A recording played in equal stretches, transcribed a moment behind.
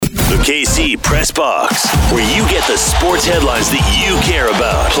KC Press Box, where you get the sports headlines that you care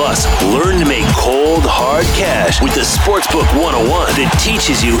about. Plus, learn to make cold, hard cash with the Sportsbook 101 that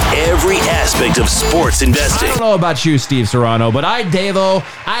teaches you every aspect of sports investing. I don't know about you, Steve Serrano, but Davo,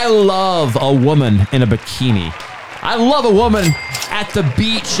 I love a woman in a bikini. I love a woman at the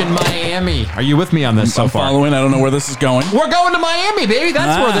beach in Miami. Are you with me on this so far? I'm following. I don't know where this is going. We're going to Miami, baby.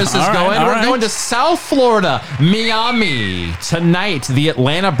 That's where this is going. We're going to South Florida, Miami. Tonight, the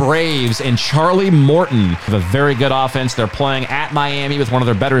Atlanta Braves and Charlie Morton have a very good offense. They're playing at Miami with one of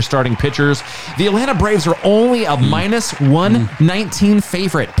their better starting pitchers. The Atlanta Braves are only a minus 119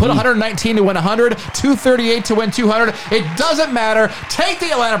 favorite. Put 119 to win 100, 238 to win 200. It doesn't matter. Take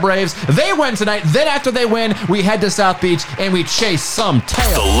the Atlanta Braves. They win tonight. Then after they win, we head to South Beach and we chase some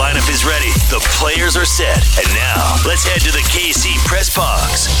tail. The lineup is ready. The players are set. And now, let's head to the KC Press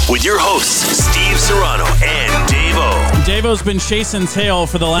Box with your hosts, Steve Serrano and Davo. Davo's been chasing tail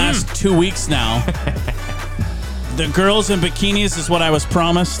for the last 2 weeks now. The girls in bikinis is what I was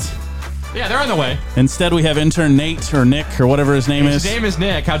promised. Yeah, they're on the way. Instead, we have intern Nate or Nick or whatever his name is. His name is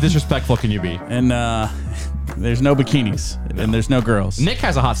Nick. How disrespectful can you be? And there's no bikinis and there's no girls. Nick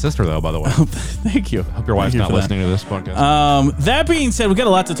has a hot sister, though, by the way. Thank you. Hope your wife's not listening to this podcast. That being said, we've got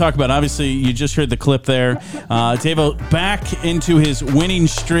a lot to talk about. Obviously, you just heard the clip there. Davo back into his winning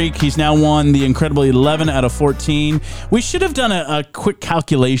streak. He's now won the incredible 11 out of 14. We should have done a quick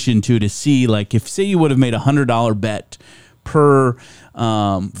calculation, too, to see, like, if, say, you would have made a $100 bet per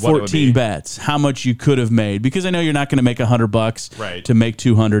 14 bets, how much you could have made, because I know you're not going to make $100 to make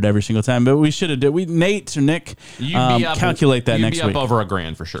 200 every single time, but we should have Nate or Nick calculate that next week. You'd be up over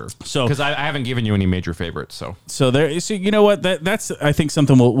 $1,000 for sure. So because I haven't given you any major favorites, so there. So you know what? That's I think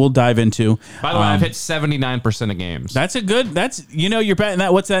something we'll dive into. By the way, I've hit 79% of games. That's a good. That's you're batting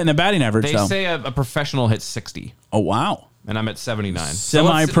that. What's that in a batting average? They say a professional hits 60. Oh wow. And I'm at 79.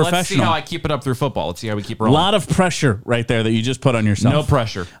 Semi-professional. Let's see how I keep it up through football. Let's see how we keep rolling. A lot of pressure right there that you just put on yourself. No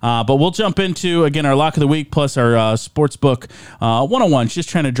pressure. But we'll jump into, again, our Lock of the Week plus our Sportsbook 101. Just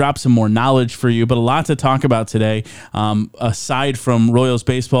trying to drop some more knowledge for you, but a lot to talk about today. Aside from Royals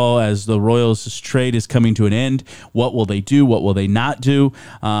baseball, as the Royals trade is coming to an end, what will they do? What will they not do?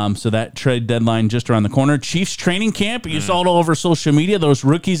 So that trade deadline just around the corner. Chiefs training camp. You saw it all over social media. Those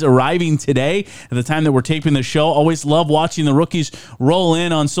rookies arriving today at the time that we're taping the show. Always love watching the rookies roll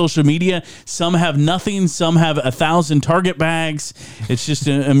in on social media. Some have nothing. Some have 1,000 Target bags. It's just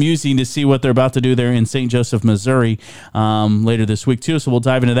amusing to see what they're about to do there in St. Joseph, Missouri later this week, too. So we'll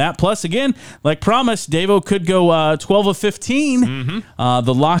dive into that. Plus, again, like promised, Davo could go 12 of 15,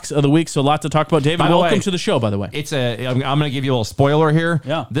 the locks of the week. So a lot to talk about. David, welcome to the show, by the way. I'm going to give you a little spoiler here.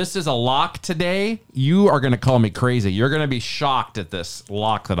 Yeah. This is a lock today. You are going to call me crazy. You're going to be shocked at this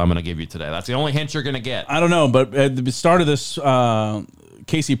lock that I'm going to give you today. That's the only hint you're going to get. I don't know, but at the start of this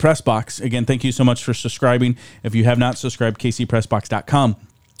KC Press Box, again, thank you so much for subscribing. If you have not subscribed, kcpressbox.com.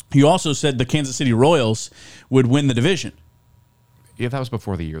 You also said the Kansas City Royals would win the division. Yeah, that was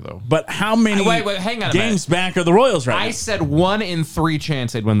before the year, though. But how many hang on games back are the Royals right now? I said 1 in 3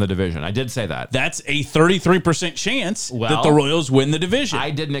 chance they'd win the division. I did say that. That's a 33% chance that the Royals win the division. I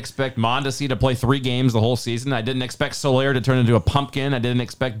didn't expect Mondesi to play 3 games the whole season. I didn't expect Soler to turn into a pumpkin. I didn't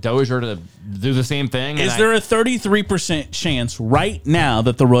expect Dozier to do the same thing. Is there a 33% chance right now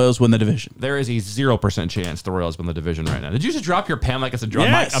that the Royals win the division? There is a 0% chance the Royals win the division right now. Did you just drop your pen like it's a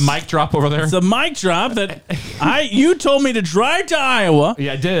mic drop over there? It's a mic drop that you told me to drive to Iowa.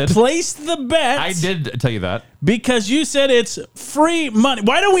 Yeah, I did. Place the bet. I did tell you that. Because you said it's free money.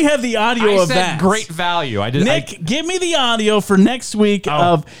 Why don't we have the audio of that? I said great value. I did. Nick, give me the audio for next week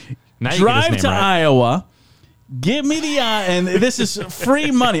of drive to Iowa. Give me the and this is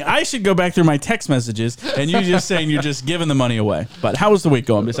free money. I should go back through my text messages and you just saying you're just giving the money away. But how was the week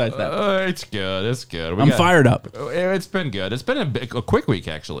going besides that? It's good. It's good. I'm fired up. It's been good. It's been a quick week,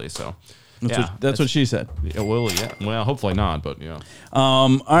 actually, so... That's what she said. Yeah, well, hopefully not, but yeah.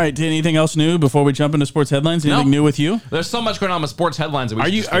 All right. Anything else new before we jump into sports headlines? Anything new with you? There's so much going on with sports headlines. That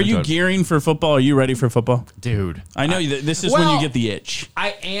are you gearing for football? Are you ready for football, dude? I know this is when you get the itch.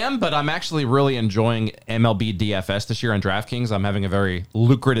 I am, but I'm actually really enjoying MLB DFS this year on DraftKings. I'm having a very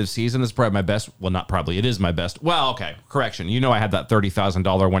lucrative season. This is probably my best. Well, not probably. It is my best. Well, okay. Correction. You know, I had that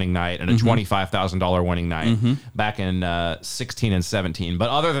 $30,000 winning night and a $25,000 winning night back in 16 and 17. But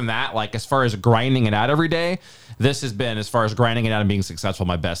other than that, like as far as grinding it out every day, this has been, as far as grinding it out and being successful,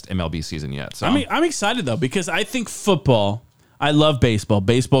 my best MLB season yet. So I'm excited though, because I think football, I love baseball.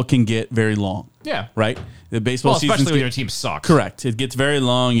 Baseball can get very long. Yeah. Right? The baseball season, especially when your team sucks. Correct. It gets very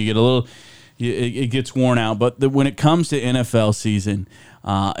long. You get a little, it gets worn out. But when it comes to NFL season,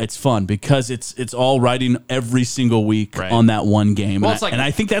 it's fun because it's all riding every single week on that one game. Well, and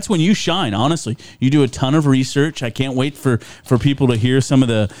I think that's when you shine, honestly. You do a ton of research. I can't wait for people to hear some of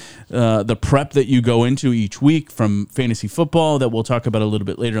the prep that you go into each week from fantasy football that we'll talk about a little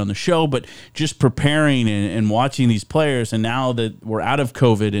bit later on the show, but just preparing and watching these players. And now that we're out of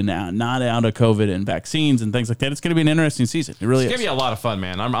COVID and not out of COVID and vaccines and things like that, it's going to be an interesting season. It really is. It's going to be a lot of fun,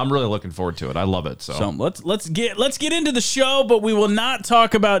 man. I'm really looking forward to it. I love it. So let's get into the show, but we will not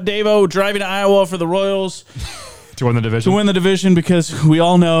talk about Davo driving to Iowa for the Royals. To win the division? Because we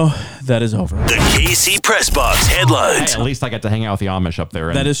all know that is over. The KC Press Box headlines. Hey, at least I got to hang out with the Amish up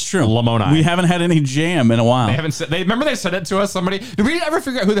there. That is true. Lamoni. We haven't had any jam in a while. Remember they sent it to us? Somebody. Did we ever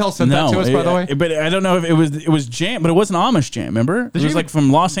figure out who the hell sent that to us? By the way, but I don't know if it was jam, but it wasn't Amish jam. Remember? It was like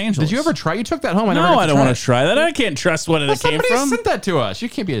from Los Angeles. Did you ever try? You took that home. I don't want to try that. I can't trust what it came from. Somebody sent that to us. You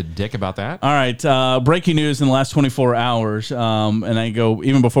can't be a dick about that. All right. Breaking news in the last 24 hours. And I go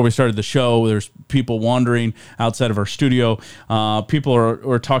even before we started the show. There's people wandering outside of our studio. People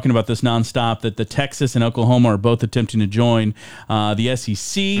are talking about this nonstop, that the Texas and Oklahoma are both attempting to join the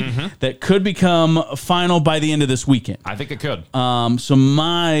SEC. That could become final by the end of this weekend. I think it could. So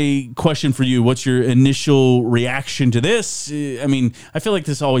my question for you, what's your initial reaction to this? I mean, I feel like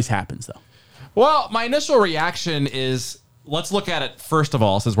this always happens, though. Well, my initial reaction is, let's look at it first of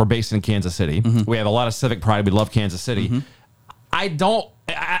all, since we're based in Kansas City. We have a lot of civic pride. We love Kansas City.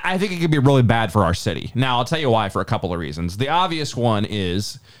 I think it could be really bad for our city. Now, I'll tell you why for a couple of reasons. The obvious one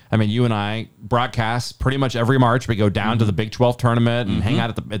is, I mean, you and I broadcast pretty much every March. We go down to the Big 12 tournament and hang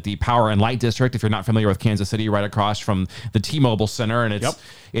out at the Power and Light District. If you're not familiar with Kansas City, right across from the T-Mobile Center, and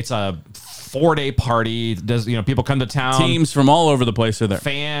it's a 4-day party. People come to town. Teams from all over the place are there.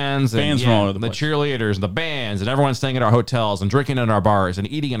 Fans from all over the place. Cheerleaders and the bands, and everyone's staying at our hotels and drinking in our bars and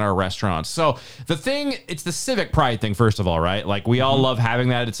eating in our restaurants. So it's the civic pride thing, first of all, right? Like, we all love having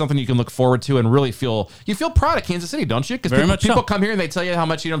that. It's something you can look forward to and really feel proud of Kansas City, don't you? Because people come here and they tell you how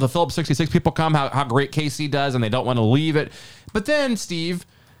much, the Phillips 66 people come, how great KC does, and they don't want to leave it. But then, Steve,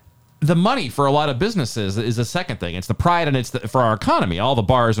 the money for a lot of businesses is the second thing. It's the pride, and it's for our economy, all the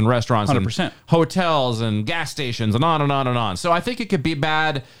bars and restaurants 100%. and hotels and gas stations and on and on and on. So I think it could be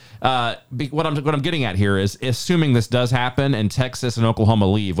bad. What I'm getting at here is, assuming this does happen and Texas and Oklahoma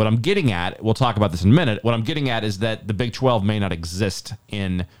leave, what I'm getting at, we'll talk about this in a minute, what I'm getting at is that the Big 12 may not exist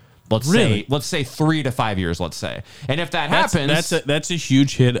in, let's say 3 to 5 years, let's say. And if that happens... That's a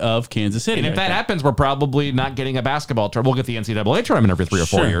huge hit of Kansas City. And if that happens, we're probably not getting a basketball tournament. We'll get the NCAA tournament every 3 or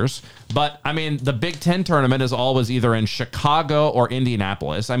 4 years. But, I mean, the Big Ten tournament is always either in Chicago or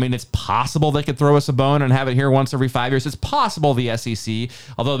Indianapolis. I mean, it's possible they could throw us a bone and have it here once every 5 years. It's possible the SEC,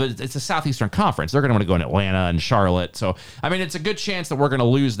 although it's a Southeastern Conference, they're going to want to go in Atlanta and Charlotte. So, I mean, it's a good chance that we're going to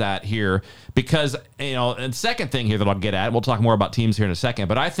lose that here because, and second thing here that I'll get at, we'll talk more about teams here in a second,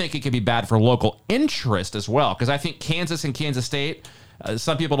 but I think it could be bad for local interest as well, because I think Kansas and Kansas State,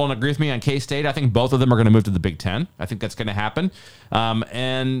 some people don't agree with me on K-State. I think both of them are going to move to the Big Ten. I think that's going to happen.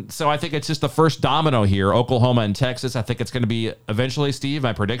 And so I think it's just the first domino here, Oklahoma and Texas. I think it's going to be eventually, Steve,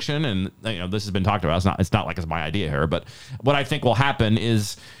 my prediction, and this has been talked about. It's not like it's my idea here, but what I think will happen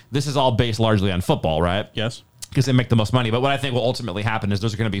is this is all based largely on football, right? Yes. Because they make the most money. But what I think will ultimately happen is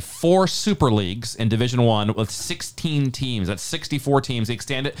there's going to be 4 super leagues in Division I with 16 teams. That's 64 teams. The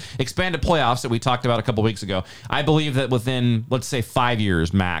expanded playoffs that we talked about a couple weeks ago. I believe that within, let's say, 5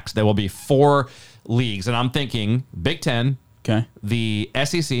 years max, there will be 4 leagues. And I'm thinking Big Ten, the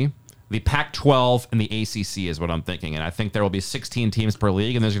SEC, the Pac-12, and the ACC is what I'm thinking. And I think there will be 16 teams per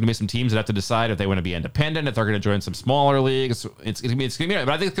league, and there's going to be some teams that have to decide if they want to be independent, if they're going to join some smaller leagues. It's going to be, but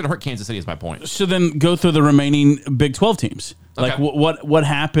I think it's going to hurt Kansas City is my point. So then go through the remaining Big 12 teams. Like what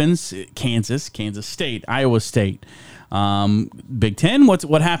happens? Kansas State, Iowa State. Big Ten,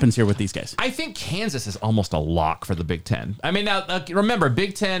 what happens here with these guys? I think Kansas is almost a lock for the Big Ten. I mean, now remember,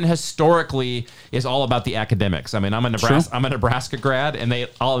 Big Ten historically is all about the academics. I mean, I'm a Nebraska grad, and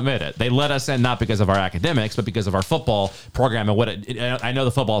I'll admit it, they let us in not because of our academics, but because of our football program and I know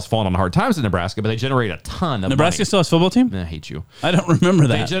the football has fallen on hard times in Nebraska, but they generate a ton of Nebraska money. Still has a football team? I hate you. I don't remember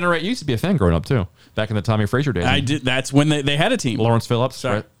that. You used to be a fan growing up too, back in the Tommy Frazier days. I did. That's when they had a team. Lawrence Phillips,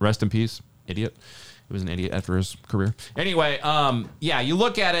 rest in peace, idiot. He was an idiot after his career. Anyway, you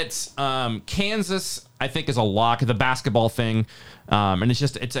look at it. Kansas, I think, is a lock. The basketball thing, And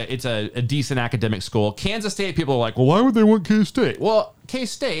it's a decent academic school. Kansas State, people are like, well, why would they want K-State? Well,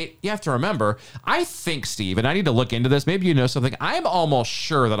 K-State, you have to remember, I think, Steve, and I need to look into this, maybe you know something, I'm almost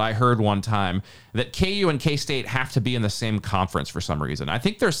sure that I heard one time that KU and K-State have to be in the same conference for some reason. I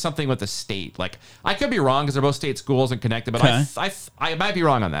think there's something with the state. Like, I could be wrong because they're both state schools and connected, but I might be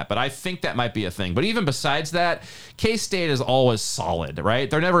wrong on that, but I think that might be a thing. But even besides that, K-State is always solid, right?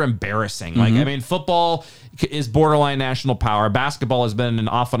 They're never embarrassing. Like, I mean, football is borderline national power. Basketball has been an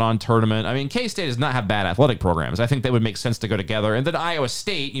off and on tournament. I mean, K-State does not have bad athletic programs. I think they would make sense to go together. And then Iowa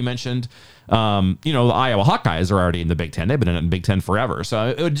State, you mentioned, the Iowa Hawkeyes are already in the Big Ten. They've been in the Big Ten forever. So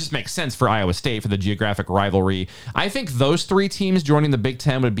it would just make sense for Iowa State for the geographic rivalry. I think those three teams joining the Big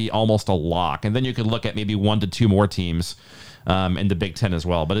Ten would be almost a lock. And then you could look at maybe 1 to 2 more teams in the Big Ten as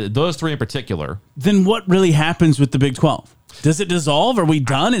well. But those three in particular. Then what really happens with the Big 12? Does it dissolve? Are we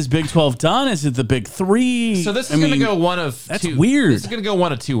done? Is Big 12 done? Is it the Big 3? So this is going to go one of that's two. That's weird. This is going to go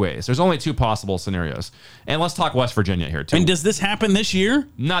one of 2 ways. There's only 2 possible scenarios. And let's talk West Virginia here, too. And does this happen this year?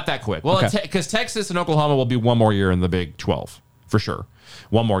 Not that quick. Well, because Texas and Oklahoma will be 1 more year in the Big 12, for sure.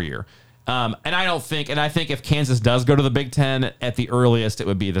 1 more year. And I think if Kansas does go to the Big Ten, at the earliest, it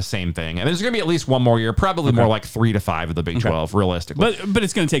would be the same thing. And there's going to be at least 1 more year, probably more like 3 to 5 of the Big 12, realistically. But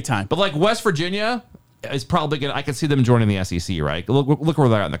it's going to take time. But like West Virginia is probably going to, I can see them joining the SEC, right? Look where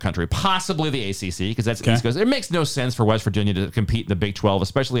they're at in the country. Possibly the ACC, because that's East Coast. It makes no sense for West Virginia to compete in the Big 12,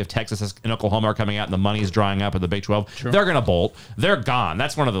 especially if Texas and Oklahoma are coming out and the money's drying up in the Big 12. Sure. They're going to bolt. They're gone.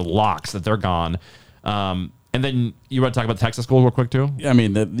 That's one of the locks that they're gone. And then you want to talk about the Texas school real quick, too? I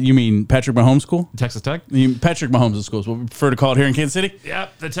mean, you mean Patrick Mahomes School? Texas Tech? Patrick Mahomes' school is what we prefer to call it here in Kansas City?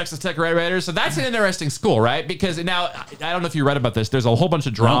 Yep, the Texas Tech Red Raiders. So that's an interesting school, right? Because now, I don't know if you read about this. There's a whole bunch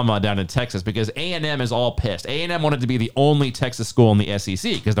of drama down in Texas because A&M is all pissed. A&M wanted to be the only Texas school in the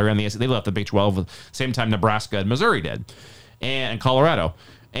SEC because they're in the SEC. They left the Big 12 at the same time Nebraska and Missouri did, and Colorado.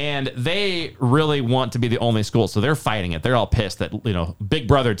 And they really want to be the only school, so they're fighting it. They're all pissed that, Big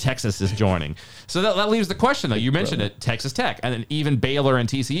Brother Texas is joining. So that leaves the question, though. You mentioned it, Texas Tech, and then even Baylor and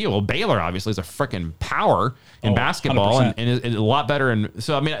TCU. Well, Baylor obviously is a freaking power in basketball and is a lot better. And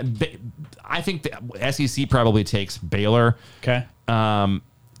so, I mean, I think the SEC probably takes Baylor. Okay.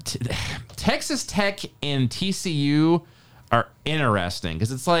 Texas Tech and TCU are interesting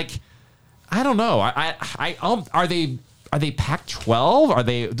because it's like, I don't know. Are they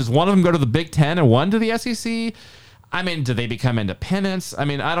Pac-12? Does one of them go to the Big Ten and one to the SEC? I mean, do they become independents? I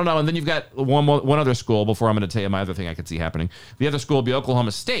mean, I don't know. And then you've got one other school before I'm going to tell you my other thing I could see happening. The other school will be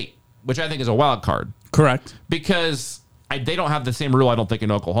Oklahoma State, which I think is a wild card. Correct. Because they don't have the same rule, I don't think,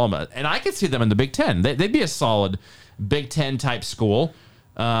 in Oklahoma. And I could see them in the Big Ten. They'd be a solid Big Ten type school.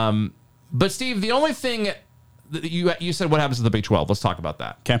 But, Steve, the only thing that you said, what happens to the Big 12? Let's talk about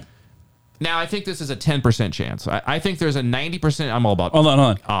that. Okay. Now, I think this is a 10% chance. I think there's a 90%. I'm all about Hold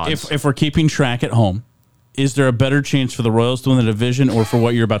on. odds. If we're keeping track at home, is there a better chance for the Royals to win the division or for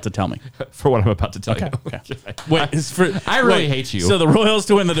what you're about to tell me? For what I'm about to tell you. Okay. Wait, I really hate you. So the Royals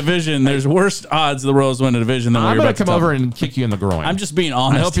to win the division, there's worse odds the Royals to win the division than what you're about to tell me. I'm going to come over and kick you in the groin. I'm just being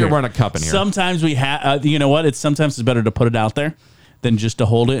honest. I hope you're wearing a cup in here. Sometimes we have, you know what? Sometimes it's better to put it out there than just to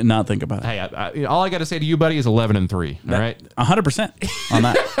hold it and not think about it. Hey, all I got to say to you, buddy, is 11-3. All right, 100% on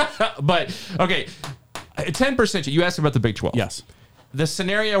that. But okay, 10%. You asked about the Big 12. Yes. The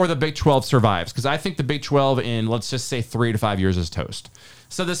scenario where the Big 12 survives, because I think the Big 12 in, let's just say, 3 to 5 years is toast.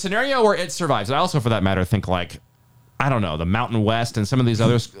 So the scenario where it survives, I also, for that matter, think I don't know, the Mountain West and some of these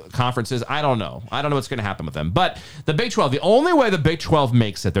other conferences. I don't know what's going to happen with them. But the Big 12, the only way the Big 12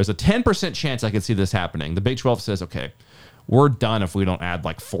 makes it, there's a 10% chance I could see this happening. The Big 12 says, okay, we're done if we don't add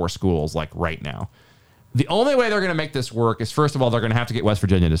 4 schools right now. The only way they're going to make this work is, first of all, they're going to have to get West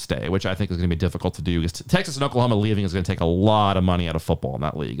Virginia to stay, which I think is going to be difficult to do because Texas and Oklahoma leaving is going to take a lot of money out of football in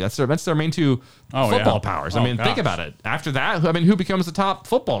that league. That's their main 2 football powers. I mean, think about it. After that, who becomes the top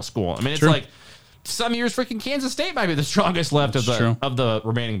football school? I mean, it's some years freaking Kansas State might be the strongest left of the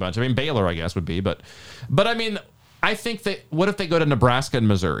remaining bunch. I mean, Baylor, I guess, would be, but I mean, I think that what if they go to Nebraska and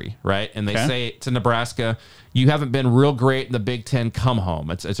Missouri, right? And they say to Nebraska, you haven't been real great in the Big Ten, come home.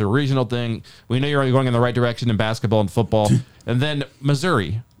 It's a regional thing. We know you're going in the right direction in basketball and football. And then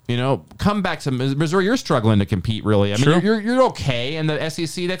Missouri, come back to Missouri. You're struggling to compete, really. I mean, you're okay in the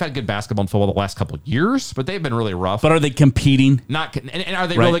SEC. They've had good basketball and football the last couple of years, but they've been really rough. But are they competing? And are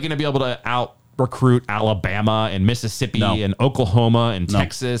they really going to be able to out-recruit Alabama and Mississippi and Oklahoma and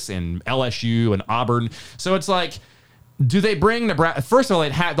Texas and LSU and Auburn? So it's like, do they bring Nebraska? First of all,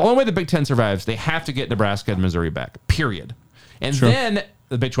 the only way the Big Ten survives, they have to get Nebraska and Missouri back, period. And then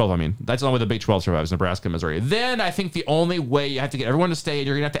the Big 12, that's the only way the Big 12 survives, Nebraska and Missouri. Then I think the only way you have to get everyone to stay,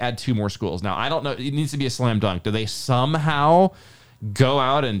 you're going to have to add 2 more schools. Now, I don't know. It needs to be a slam dunk. Do they somehow go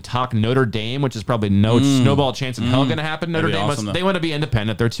out and talk Notre Dame, which is probably no snowball chance in hell going to happen. Notre Dame, awesome, they want to be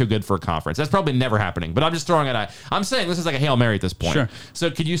independent. They're too good for a conference. That's probably never happening. But I'm just throwing it out. I'm saying this is like a Hail Mary at this point. Sure. So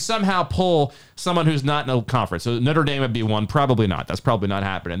could you somehow pull someone who's not in a conference? So Notre Dame would be one. Probably not. That's probably not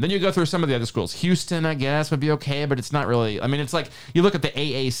happening. Then you go through some of the other schools. Houston, I guess, would be okay, but it's not really. I mean, it's like you look at the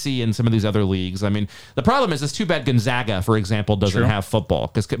AAC and some of these other leagues. I mean, the problem is it's too bad Gonzaga, for example, doesn't have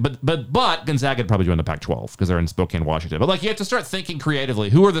football. But Gonzaga would probably join the Pac-12 because they're in Spokane, Washington. But like you have to start thinking creatively.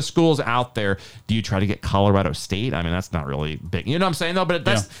 Who are the schools out there? Do you try to get Colorado State? I mean, that's not really big. You know what I'm saying, though? But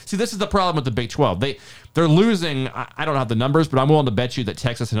see, this is the problem with the Big 12. They're losing. I don't have the numbers, but I'm willing to bet you that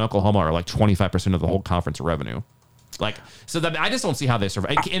Texas and Oklahoma are like 25% of the whole conference revenue. Like, so that I just don't see how they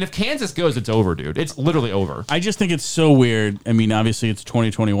survive. And if Kansas goes, it's over, dude. It's literally over. I just think it's so weird. I mean, obviously it's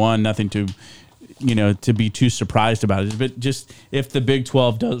 2021, nothing to be too surprised about it. But just if the Big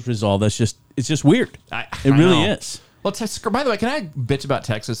 12 does resolve, it's just weird. It really is. Well, by the way, can I bitch about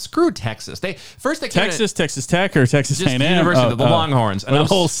Texas? Screw Texas. Texas Tech, or Texas A&M? University, the Longhorns. And the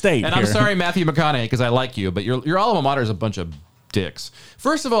whole state. And here. I'm sorry, Matthew McConaughey, because I like you, but your alma mater is a bunch of dicks.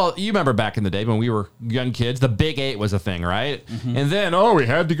 First of all, you remember back in the day when we were young kids, the Big 8 was a thing, right? Mm-hmm. And then, we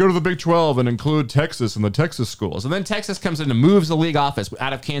had to go to the Big 12 and include Texas and the Texas schools. And then Texas comes in and moves the league office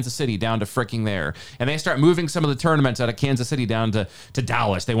out of Kansas City down to freaking there. And they start moving some of the tournaments out of Kansas City down to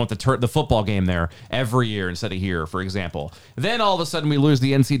Dallas. They want the football game there every year instead of here, for example. Then all of a sudden we lose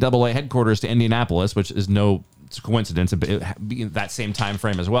the NCAA headquarters to Indianapolis, which is no coincidence that same time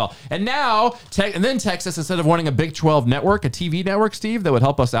frame as well. And now, then Texas, instead of wanting a Big 12 network, a TV network, Steve, that would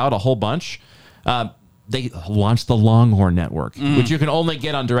help us out a whole bunch, they launched the Longhorn Network, which you can only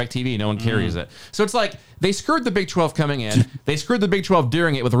get on DirecTV. No one carries it. So it's like they screwed the Big 12 coming in. They screwed the Big 12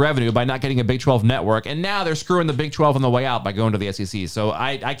 during it with revenue by not getting a Big 12 network. And now they're screwing the Big 12 on the way out by going to the SEC. So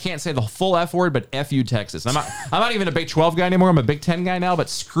I can't say the full F word, but F you, Texas. I'm not even a Big 12 guy anymore. I'm a Big 10 guy now, but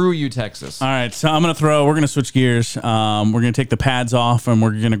screw you, Texas. All right, so we're going to switch gears. We're going to take the pads off, and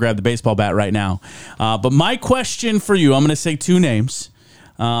we're going to grab the baseball bat right now. But my question for you, I'm going to say two names.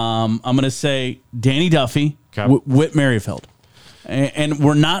 I'm going to say Danny Duffy, Whit Merrifield. And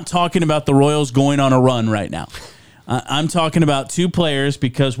we're not talking about the Royals going on a run right now. I'm talking about two players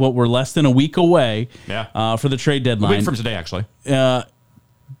because we're less than a week away for the trade deadline. A week from today, actually.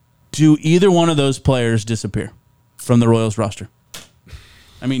 Do either one of those players disappear from the Royals roster?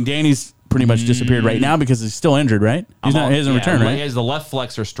 I mean, Danny's pretty much disappeared right now because he's still injured, right? He hasn't returned, right? He has the left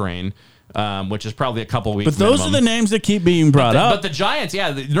flexor strain. Which is probably a couple weeks. But those minimum. are the names that keep being brought up. But the Giants,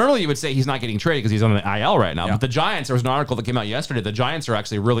 normally you would say he's not getting traded because he's on the IL right now. Yeah. But the Giants, there was an article that came out yesterday. The Giants are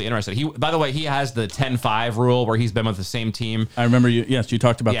actually really interested. By the way, he has the 10-5 rule where he's been with the same team. I remember you. Yes, you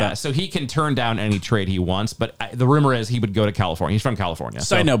talked about that. Yeah, so he can turn down any trade he wants. But the rumor is he would go to California. He's from California.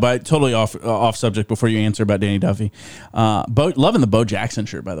 Side note, but totally off subject before you answer about Danny Duffy. Loving the Bo Jackson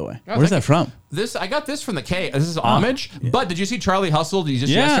shirt, by the way. Where's that from? I got this from the K. This is homage. Yeah. But did you see Charlie Hustle?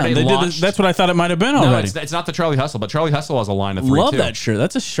 Yesterday launched. That's what I thought it might have been already. No, it's not the Charlie Hustle, but Charlie Hustle has a line of 3 Love too. that shirt.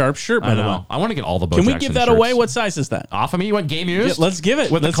 That's a sharp shirt, by the way. I want to get all the Bo Can Jackson we give that shirts. away? What size is that? Off of me? You want game used? Yeah, let's give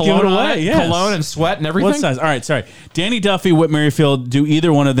it. With let's the cologne give it away. Yes. Cologne and sweat and everything? What size? All right, sorry. Danny Duffy, Whit Merrifield, do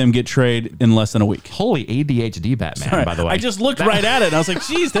either one of them get traded in less than a week? Holy ADHD Batman, by the way. I just looked right at it and I was like,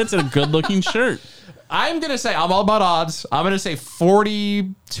 geez, that's a good looking shirt. I'm going to say, I'm all about odds. I'm going to say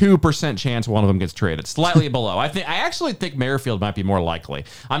 42% chance one of them gets traded. Slightly below. I actually think Merrifield might be more likely.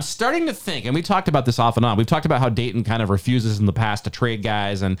 I'm starting to think, and we talked about this off and on. We've talked about how Dayton kind of refuses in the past to trade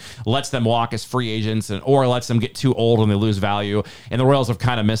guys and lets them walk as free agents or lets them get too old and they lose value. And the Royals have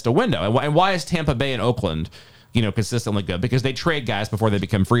kind of missed a window. And why is Tampa Bay and Oakland consistently good? Because they trade guys before they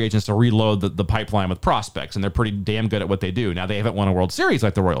become free agents to reload the pipeline with prospects, and they're pretty damn good at what they do. Now, they haven't won a World Series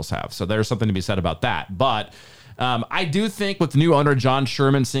like the Royals have, so there's something to be said about that. But I do think with the new owner, John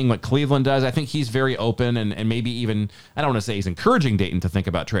Sherman, seeing what Cleveland does, I think he's very open and maybe even, I don't want to say he's encouraging Dayton to think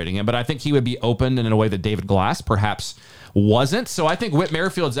about trading him, but I think he would be open in a way that David Glass perhaps wasn't. So I think Whit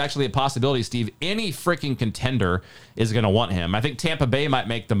Merrifield's actually a possibility, Steve. Any freaking contender is going to want him. I think Tampa Bay might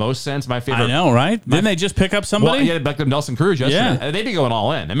make the most sense. My favorite. I know, right? Didn't they just pick up somebody? Well, yeah, like Nelson Cruz yesterday. Yeah. They'd be going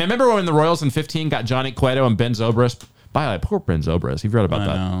all in. I mean, remember when the Royals in 15 got Johnny Cueto and Ben Zobrist? By the way, poor Ben Zobrist. You've read about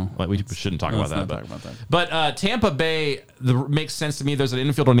that. Like, we shouldn't talk about that. But Tampa Bay makes sense to me. There's an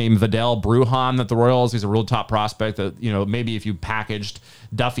infielder named Vidal Brujan that the Royals, he's a real top prospect that, maybe if you packaged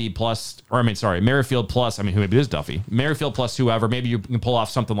Duffy Merrifield plus, who maybe it is Duffy, Merrifield plus whoever, maybe you can pull off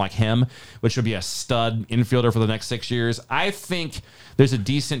something like him, which would be a stud infielder for the next 6 years. I think there's a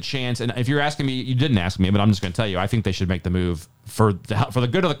decent chance, and if you're asking me, you didn't ask me, but I'm just going to tell you, I think they should make the move for the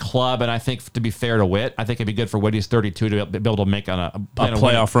good of the club, and I think to be fair to Witt, I think it'd be good for Witt. He's 32 to be able to make on a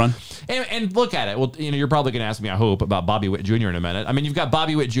playoff run. And look at it. Well, you're probably going to ask me, I hope, about Bobby Witt Jr. in a minute. I mean, you've got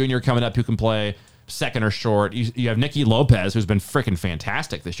Bobby Witt Jr. coming up who can play second or short. You have Nicky Lopez, who's been freaking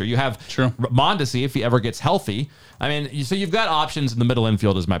fantastic this year. You have Mondesi if he ever gets healthy. I mean, so you've got options in the middle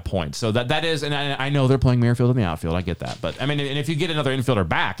infield is my point. So that is, and I know they're playing Merrifield in the outfield. I get that. But I mean, and if you get another infielder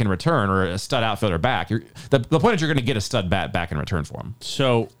back in return or a stud outfielder back, the point is you're going to get a stud bat back in return for him.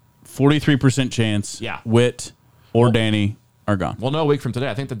 So 43% chance Witt or Danny are gone. Well, no, a week from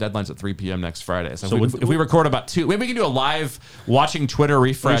today. I think the deadline's at 3 p.m. next Friday. So if we record about 2, maybe we can do a live watching Twitter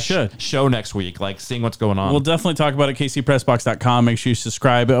refresh show next week, like seeing what's going on. We'll definitely talk about it at kcpressbox.com. Make sure you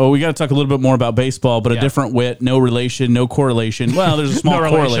subscribe. Oh, we got to talk a little bit more about baseball, but a different Witt, no relation, no correlation. Well, there's a small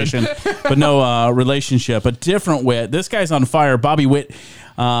correlation, but no relationship. A different Witt. This guy's on fire. Bobby Witt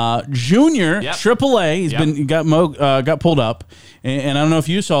Jr., AAA. He's got pulled up, and I don't know if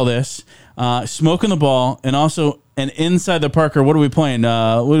you saw this. Smoking the ball, and also an inside the Parker. What are we playing?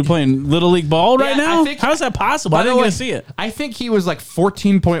 Little League ball right now? How is that possible? I didn't get to see it. I think he was like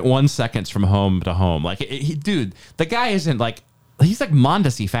 14.1 seconds from home to home. Like, dude, the guy isn't like, he's like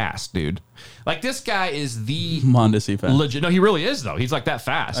Mondesi fast, dude. Like, this guy is the Mondesi fast. Legit. No, he really is though. He's like that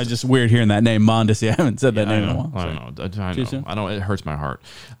fast. It's just weird hearing that name, Mondesi. I haven't said that name in a while. I know. It hurts my heart.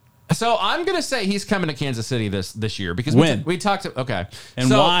 So I'm gonna say he's coming to Kansas City this year because we talked. Okay, and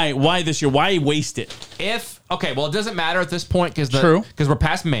so, why this year? Why waste it? Well, it doesn't matter at this point because we're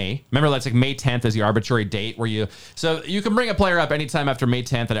past May. Remember, that's like May 10th is the arbitrary date where you can bring a player up anytime after May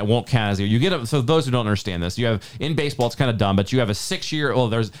 10th and it won't count as you get it. So those who don't understand this, you have in baseball, it's kind of dumb, but you have a 6-year. Well,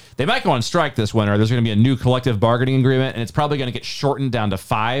 they might go on strike this winter. There's going to be a new collective bargaining agreement, and it's probably going to get shortened down to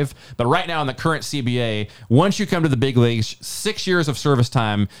 5. But right now in the current CBA, once you come to the big leagues, 6 years of service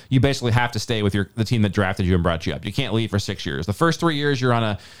time, you basically have to stay with the team that drafted you and brought you up. You can't leave for 6 years. The first 3 years you're on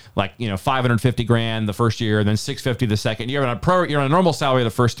a $550,000 the first year, and then $650 the second. You're on a normal salary the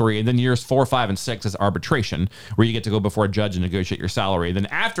first 3, and then years 4, 5, and 6 is arbitration, where you get to go before a judge and negotiate your salary. Then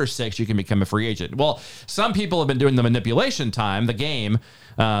after 6, you can become a free agent. Well, some people have been doing the manipulation time, the game,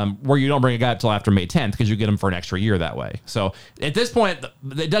 where you don't bring a guy up until after May 10th because you get him for an extra year that way. So at this point,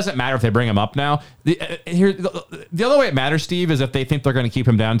 it doesn't matter if they bring him up now. The other way it matters, Steve, is if they think they're going to keep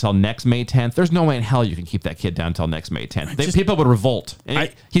him down until next May 10th. There's no way in hell you can keep that kid down until next May 10th. People would revolt.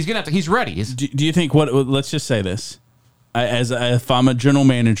 He's going to have to. He's ready. Do you think let's just say this. If I'm a general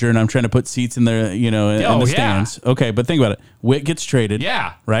manager and I'm trying to put seats in the in the stands, okay, but think about it. Witt gets traded,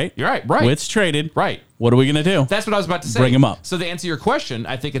 right? You're right. Witt's traded, right? What are we gonna do? That's what I was about to say. Bring him up. So to answer your question,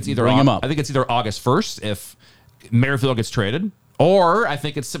 I think it's either I think it's either August 1st if Merrifield gets traded, or I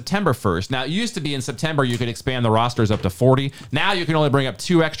think it's September 1st. Now, it used to be in September you could expand the rosters up to 40. Now you can only bring up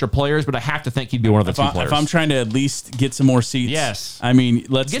 2 extra players, but I have to think he'd be one of the 2 players. If I'm trying to at least get some more seats, yes. I mean,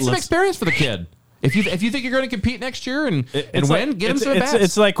 let's get some experience for the kid. If you think you're going to compete next year and win, get him some bats.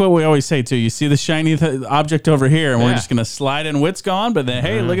 It's like what we always say, too. You see the shiny object over here, and we're just going to slide in. Witt's gone, but then,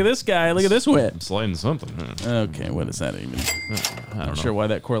 hey, look at this guy. Look at this Witt. I'm sliding something. Okay, what is that even? I'm not sure why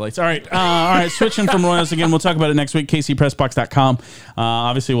that correlates. All right, switching from Royals again. We'll talk about it next week, kcpressbox.com.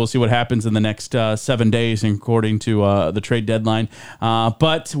 Obviously, we'll see what happens in the next 7 days, according to the trade deadline.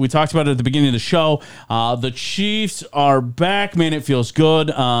 But we talked about it at the beginning of the show. The Chiefs are back. Man, it feels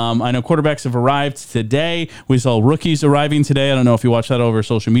good. I know quarterbacks have arrived today. We saw rookies arriving today. I don't know if you watched that over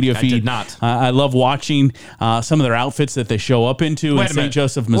social media feed. I did not. I love watching some of their outfits that they show up into in St.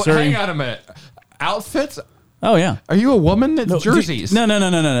 Joseph, Missouri. Hang on a minute. Outfits? Oh, yeah. Are you a woman? It's jerseys. No.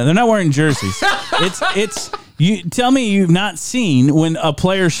 They're not wearing jerseys. It's you tell me you've not seen when a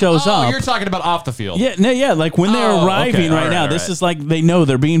player shows up. Oh, you're talking about off the field. Yeah, like when they're arriving right now. This is like they know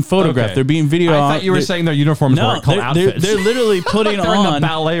they're being photographed. Okay. They're being videoed. I thought you were saying their uniforms weren't called outfits. They're literally putting they're on in the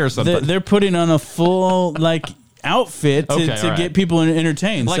ballet or something. They're putting on a full outfit to get people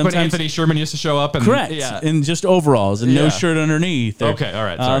entertained. Like when Anthony Sherman used to show up. And, correct. Yeah. In just overalls and no shirt underneath. Okay, all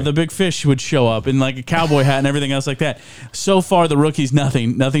right. Sorry. The big fish would show up in like a cowboy hat and everything else like that. So far, the rookies,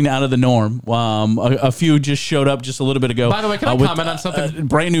 nothing out of the norm. A few just showed up just a little bit ago. By the way, can I comment on something?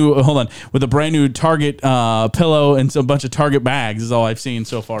 Brand new, with a brand new Target pillow and a bunch of Target bags is all I've seen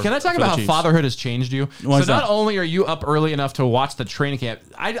so far. Can I talk about how fatherhood has changed you? Not only are you up early enough to watch the training camp,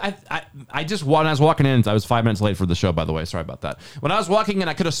 I just, when I was walking in, I was 5 minutes late. late for the show, by the way. Sorry about that. When I was walking in,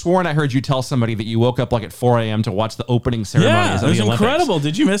 I could have sworn I heard you tell somebody that you woke up like at 4 a.m. to watch the opening ceremonies of the Olympics. It was incredible.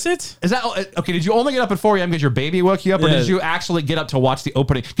 Did you miss it? Is that okay? Did you only get up at 4 a.m. because your baby woke you up, or did you actually get up to watch the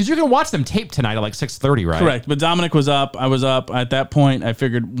opening? Because you can watch them tape tonight at like 6:30, right? Correct. But Dominic was up. I was up. At that point, I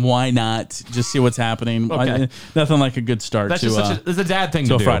figured, why not just see what's happening? Okay. Nothing like a good start. That's it's a dad thing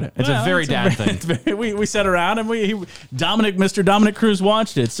to do. Friday. It's a very dad thing. We sat around and Mr. Dominic Cruz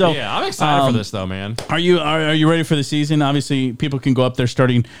watched it. So yeah, I'm excited for this though, man. Are you ready for the season? Obviously, people can go up there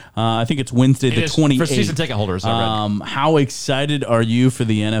starting. I think it's Wednesday the 28th. For season ticket holders. How excited are you for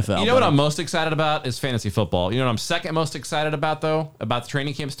the NFL? You know what I'm most excited about is fantasy football. You know what I'm second most excited about though? About the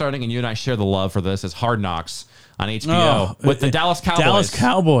training camp starting, and you and I share the love for this. Is Hard Knocks on HBO with the Dallas Cowboys. Dallas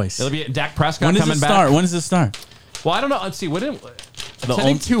Cowboys. It'll be Dak Prescott coming back. When does it start? Well, I don't know. Let's see. I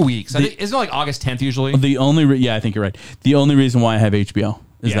think 2 weeks. Isn't it like August 10th usually? I think you're right. The only reason why I have HBO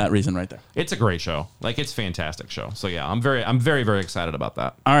is that reason right there. It's a great show. Like, it's a fantastic show. So yeah, I'm very, very excited about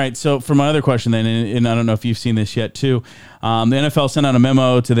that. All right. So for my other question then, and I don't know if you've seen this yet too, the NFL sent out a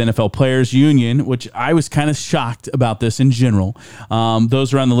memo to the NFL Players Union, which I was kind of shocked about this in general.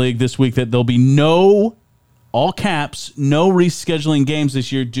 Those around the league this week that there'll be no, all caps, no rescheduling games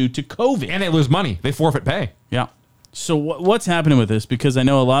this year due to COVID. And they lose money. They forfeit pay. Yeah. So what's happening with this? Because I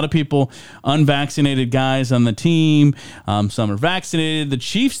know a lot of people, unvaccinated guys on the team, some are vaccinated. The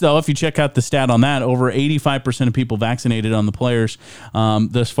Chiefs, though, if you check out the stat on that, over 85% of people vaccinated on the players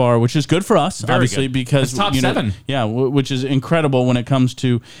thus far, which is good for us, very obviously, good. because it's top 7. Yeah, which is incredible when it comes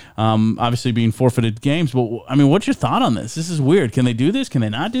to obviously being forfeited games. But I mean, what's your thought on this? This is weird. Can they do this? Can they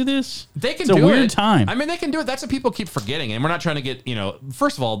not do this? They can. It's a weird time. I mean, they can do it. That's what people keep forgetting. And we're not trying to get,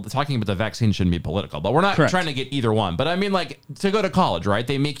 first of all, talking about the vaccine shouldn't be political, but we're not trying to get either one. But I mean, like, to go to college, right?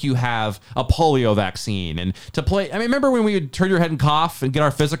 They make you have a polio vaccine and to play. I mean, remember when we would turn your head and cough and get our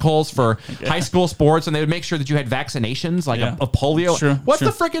physicals for high school sports, and they would make sure that you had vaccinations, like a polio. Sure, What's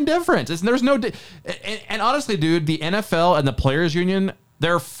the freaking difference? There's no. And honestly, dude, the NFL and the Players Union.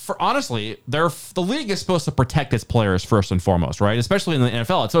 The league is supposed to protect its players first and foremost, right? Especially in the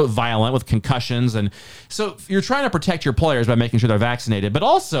NFL. It's so violent with concussions. And so you're trying to protect your players by making sure they're vaccinated. But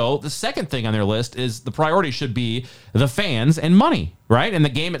also, the second thing on their list is the priority should be the fans and money, right? And the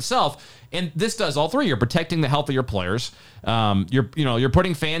game itself. And this does all three. You're protecting the health of your players. You're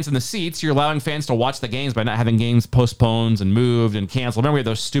putting fans in the seats. You're allowing fans to watch the games by not having games postponed and moved and canceled. Remember we had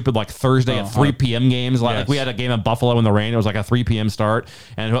those stupid like Thursday at 3 p.m. games. Like we had a game in Buffalo in the rain. It was like a 3 p.m. start.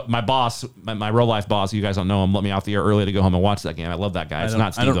 And my boss, my real life boss, you guys don't know him, let me out the air early to go home and watch that game. I love that guy. It's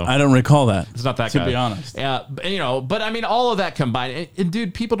not Steve though. I don't recall that. It's not that guy. To be honest. Yeah, but I mean, all of that combined, and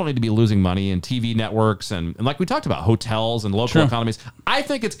dude, people don't need to be losing money in TV networks and like we talked about, hotels and local economies. I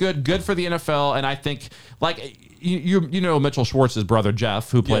think it's good for the NFL, and I think like you know Mitchell Schwartz's brother Jeff,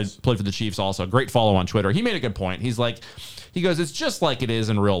 who played for the Chiefs, also great follow on Twitter. He made a good point. He's like, he goes, it's just like it is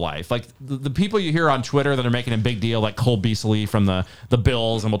in real life. Like the people you hear on Twitter that are making a big deal, like Cole Beasley from the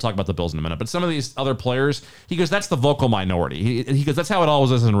Bills, and we'll talk about the Bills in a minute. But some of these other players, he goes, that's the vocal minority. He goes, that's how it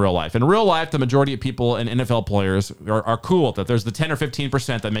always is in real life. In real life, the majority of people and NFL players are cool with it. There's the 10 or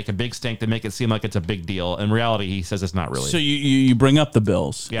 15% that make a big stink, that make it seem like it's a big deal. In reality, he says it's not really. So you bring up the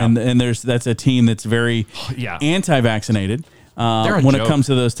Bills, and that's a team that's very anti-vaccinated. When it comes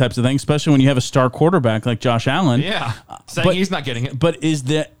to those types of things, especially when you have a star quarterback like Josh Allen. Yeah, saying he's not getting it. But is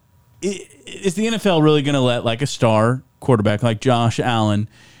the NFL really going to let like a star quarterback like Josh Allen,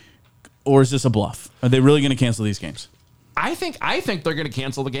 or is this a bluff? Are they really going to cancel these games? I think they're going to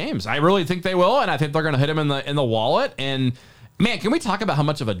cancel the games. I really think they will, and I think they're going to hit him in the wallet. And man, can we talk about how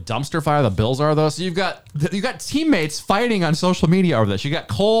much of a dumpster fire the Bills are, though? So you've got teammates fighting on social media over this. You got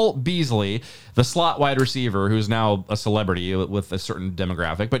Cole Beasley, the slot wide receiver, who's now a celebrity with a certain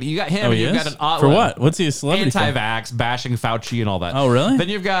demographic. But you got him. You've got for what? What's he a celebrity? Anti-vax, bashing Fauci and all that. Oh, really? Then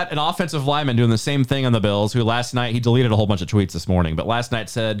you've got an offensive lineman doing the same thing on the Bills, who last night, he deleted a whole bunch of tweets this morning, but last night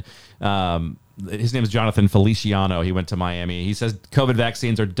said, his name is Jonathan Feliciano. He went to Miami. He says COVID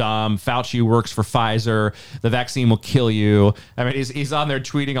vaccines are dumb. Fauci works for Pfizer. The vaccine will kill you. I mean, he's on there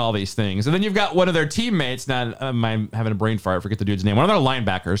tweeting all these things. And then you've got one of their teammates. Now, I'm having a brain fart. I forget the dude's name. One of their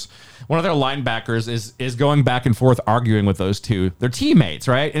linebackers is going back and forth arguing with those two. They're teammates,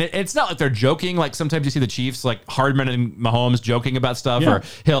 right? And it's not like they're joking. Like sometimes you see the Chiefs, like Hardman and Mahomes joking about stuff, or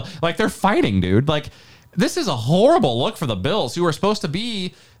Hill. Like they're fighting, dude. Like this is a horrible look for the Bills, who are supposed to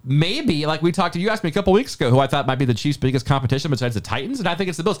be maybe, like we talked to you, asked me a couple weeks ago who I thought might be the Chiefs' biggest competition besides the Titans, and I think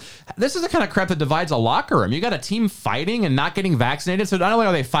it's the Bills. This is the kind of crap that divides a locker room. You got a team fighting and not getting vaccinated, so not only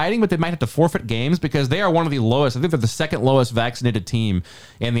are they fighting, but they might have to forfeit games because they are one of the lowest. I think they're the second lowest vaccinated team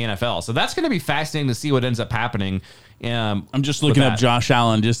in the NFL. So that's going to be fascinating to see what ends up happening. I'm just looking up Josh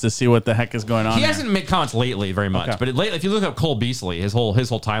Allen just to see what the heck is going on. He hasn't made comments lately very much, but lately, if you look up Cole Beasley, his whole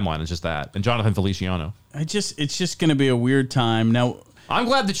timeline is just that, and Jonathan Feliciano. It's just going to be a weird time now. I'm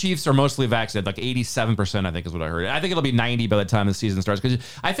glad the Chiefs are mostly vaccinated, like 87%, I think is what I heard. I think it'll be 90 by the time the season starts, because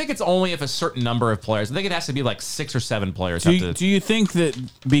I think it's only if a certain number of players. I think it has to be like 6 or 7 players. Do you think that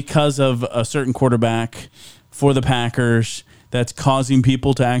because of a certain quarterback for the Packers, that's causing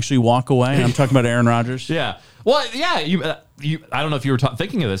people to actually walk away? I'm talking about Aaron Rodgers. Yeah. Well, yeah, I don't know if you were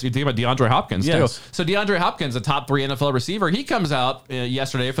thinking of this. You think about DeAndre Hopkins, too. So DeAndre Hopkins, a top 3 NFL receiver, he comes out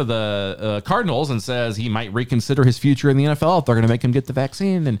yesterday for the Cardinals and says he might reconsider his future in the NFL if they're going to make him get the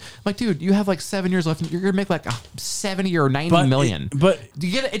vaccine. And I'm like, dude, you have like 7 years left. You're going to make like 70 or 90 million. But do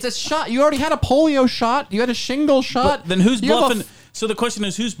you get it? It's a shot. You already had a polio shot. You had a shingle shot. Then who's bluffing? So the question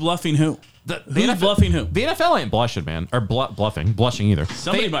is, who's bluffing who? Who's bluffing who? The NFL ain't blushing, man. Or blushing either.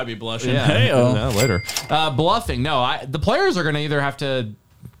 Somebody might be blushing. Yeah, hey, later. Bluffing. No, the players are going to either have to,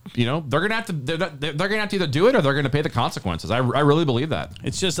 they're going to have to. They're going to have to either do it or they're going to pay the consequences. I really believe that.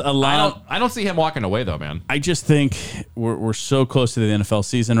 It's just a lot. I don't see him walking away though, man. I just think we're so close to the NFL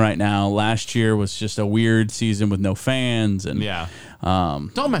season right now. Last year was just a weird season with no fans and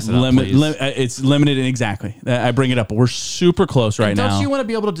don't mess it up, please. It's limited, and exactly. I bring it up. But we're super close right now. Don't you want to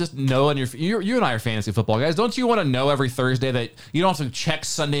be able to just know on you and I are fantasy football guys. Don't you want to know every Thursday that you don't have to check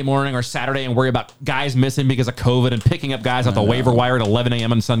Sunday morning or Saturday and worry about guys missing because of COVID and picking up guys off the waiver wire at 11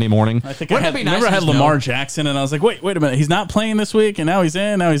 a.m. on Sunday morning? I think I had Lamar Jackson, and I was like, wait a minute, he's not playing this week, and now he's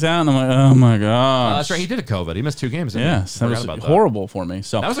in, now he's out, and I'm like, oh my god. That's right, he did a COVID. He missed 2 games. Yes, that was horrible for me.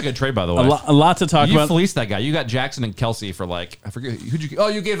 So that was a good trade, by the way. A lot to talk about. You fleeced that guy. You got Jackson and Kelsey for like, I forget who'd you. Oh,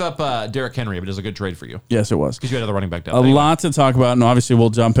 you gave up Derrick Henry, but it was a good trade for you. Yes, it was. Because you had other running back down. A lot to talk about, and obviously we'll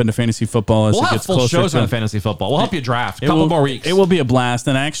jump into fantasy football as it gets closer. We'll have full shows on fantasy football. We'll help you draft a couple more weeks. It will be a blast.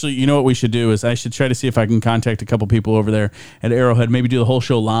 And actually, you know what we should do is I should try to see if I can contact a couple people over there at Arrowhead, maybe do the whole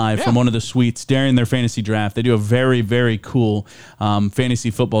show live from one of the suites during their fantasy draft. They do a very, very cool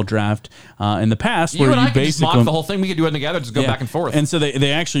fantasy football draft in the past where you basically mock the whole thing. We could do it together, just go back and forth. And so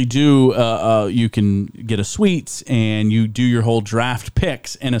they actually do, you can get a suite and you do your whole draft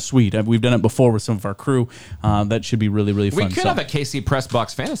picks in a suite. We've done it before with some of our crew. That should be really, really fun. We could have a KC Press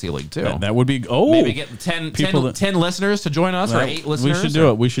Box Fantasy League, too. That would be, maybe get 10 listeners to join us, or 8 listeners. We should do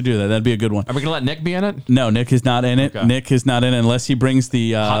it. We should do that. That'd be a good one. Are we going to let Nick be in it? No, Nick is not in it. Okay. Nick is not in it unless he brings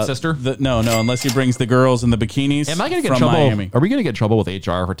the... hot sister? No, unless he brings the girls in the bikinis. Am I going to get in trouble? Miami. Are we going to get in trouble with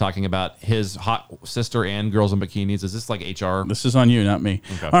HR for talking about his hot sister and girls in bikinis? Is this like HR? This is on you, not me.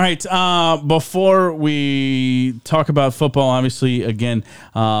 Okay. All right. Before we talk about football, obviously, again,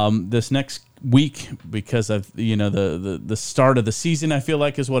 this next week, because of the start of the season, I feel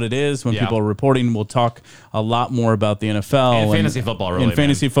like is what it is when people are reporting. We'll talk a lot more about the NFL and fantasy football, really, and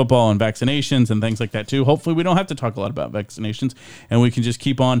fantasy football and vaccinations and things like that too. Hopefully, we don't have to talk a lot about vaccinations, and we can just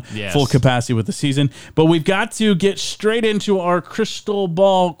keep on full capacity with the season. But we've got to get straight into our crystal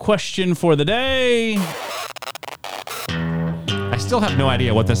ball question for the day. I still have no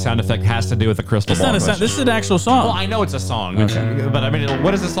idea what this sound effect has to do with the crystal ball. This is an actual song. Well, I know it's a song, but I mean,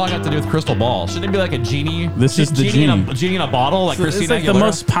 what does this song have to do with crystal ball? Shouldn't it be like a genie? This is the genie. Genie in a bottle, like Christina Aguilera? It's like the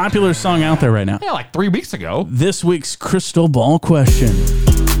most popular song out there right now. Yeah, like 3 weeks ago. This week's crystal ball question.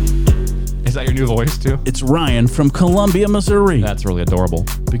 Is that your new voice, too? It's Ryan from Columbia, Missouri. That's really adorable.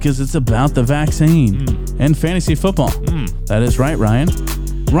 Because it's about the vaccine and fantasy football. That is right, Ryan.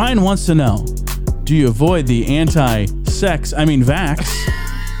 Ryan wants to know, do you avoid the vax?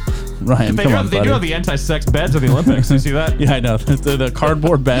 Ryan, come on, buddy. They do have the anti-sex beds at the Olympics. You see that? Yeah, I know. The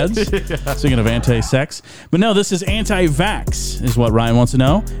cardboard beds. Speaking of anti-sex. But no, this is anti-vax is what Ryan wants to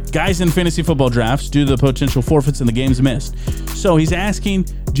know. Guys in fantasy football drafts due to the potential forfeits and the games missed. So he's asking,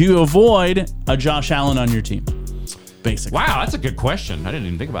 do you avoid a Josh Allen on your team? Basically. Wow, that's a good question. I didn't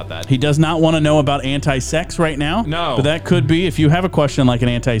even think about that. He does not want to know about anti-sex right now. No. But that could be, if you have a question like an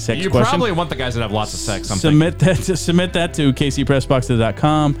anti-sex question. You probably want the guys that have lots of sex. Submit that to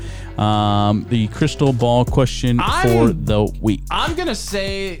kcpressbox.com. The crystal ball question for the week. I'm going to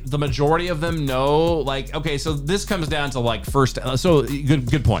say the majority of them know. Like, okay, so this comes down to like first. So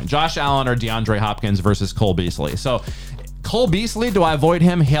good point. Josh Allen or DeAndre Hopkins versus Cole Beasley. So Cole Beasley, do I avoid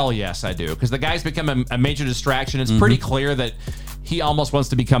him? Hell yes, I do. Because the guy's become a major distraction. It's pretty clear that he almost wants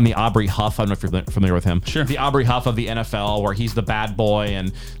to become the Aubrey Huff. I don't know if you're familiar with him. Sure. The Aubrey Huff of the NFL, where he's the bad boy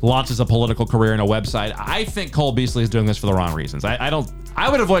and launches a political career and a website. I think Cole Beasley is doing this for the wrong reasons. I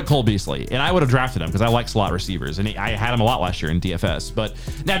would avoid Cole Beasley, and I would have drafted him because I like slot receivers, and I had him a lot last year in DFS. But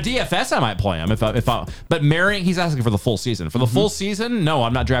now DFS, I might play him but marrying, he's asking for the full season. For the full season, no,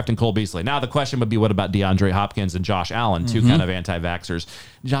 I'm not drafting Cole Beasley. Now the question would be, what about DeAndre Hopkins and Josh Allen, two kind of anti-vaxxers?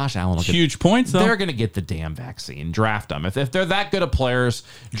 Josh Allen will get huge points, though. They're going to get the damn vaccine. Draft them. If they're that good of players,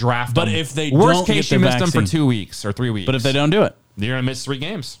 draft them. But if they worst don't case, get you the missed them vaccine. for 2 weeks or 3 weeks. But if they don't do it, you're going to miss 3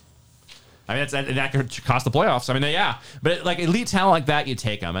 games. I mean, that could cost the playoffs. I mean, yeah. But like elite talent like that, you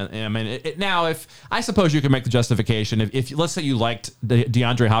take them. And I mean, now, if I suppose you could make the justification if let's say you liked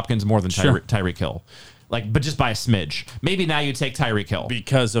DeAndre Hopkins more than Tyreek Hill. But just by a smidge. Maybe now you take Tyreek Hill.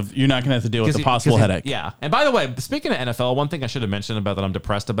 Because of you're not going to have to deal with the possible headache. Yeah. And by the way, speaking of NFL, one thing I should have mentioned about that I'm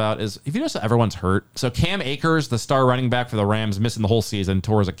depressed about is, if you notice that everyone's hurt. So Cam Akers, the star running back for the Rams, missing the whole season,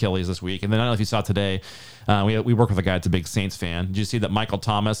 tore his Achilles this week. And then I don't know if you saw today, we work with a guy that's a big Saints fan. Did you see that Michael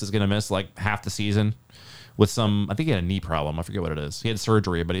Thomas is going to miss like half the season? With I think he had a knee problem. I forget what it is. He had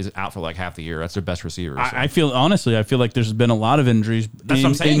surgery, but he's out for like half the year. That's their best receiver. So. I feel like there's been a lot of injuries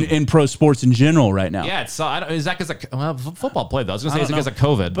in pro sports in general right now. Yeah, is that because of football played though? I was going to say it's because of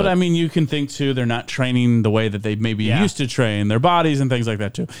COVID. But I mean, you can think too, they're not training the way that they maybe used to train their bodies and things like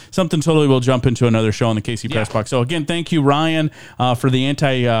that too. Something totally we'll jump into another show on the KC Press Box. So again, thank you, Ryan, for the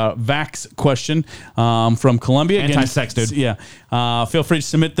anti-vax question from Columbia. Anti-sex, dude. Yeah. Feel free to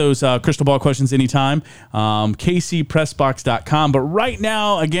submit those crystal ball questions anytime. KCPressbox.com. But right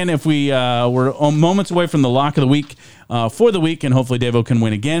now, again, if we're moments away from the lock of the week for the week, and hopefully Davo can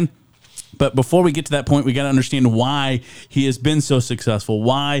win again. But before we get to that point, we got to understand why he has been so successful,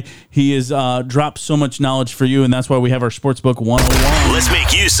 why he has dropped so much knowledge for you, and that's why we have our Sportsbook 101. Let's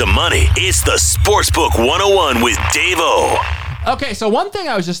make you some money. It's the Sportsbook 101 with Davo. Okay, so one thing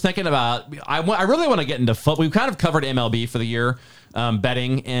I was just thinking about, I really want to get into football. We've kind of covered MLB for the year,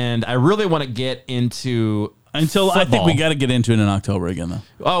 betting, and I really want to get into football. I think we got to get into it in October again, though.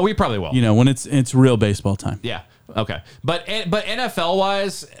 Oh, we probably will. You know, when it's real baseball time. Yeah. Okay. But NFL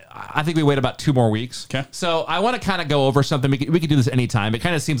wise, I think we wait about 2 more weeks. Okay. So I want to kind of go over something. We could do this anytime. It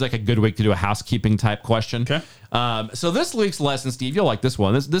kind of seems like a good week to do a housekeeping type question. Okay. So this week's lesson, Steve, you'll like this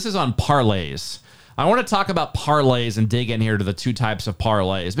one. This is on parlays. I want to talk about parlays and dig in here to the 2 types of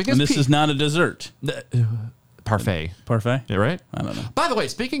parlays. Because this is not a dessert. Parfait. Parfait? Yeah, right? I don't know. By the way,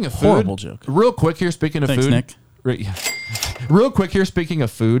 speaking of food. Horrible joke. Real quick here, speaking of Thanks, food. Nick. Real quick here, speaking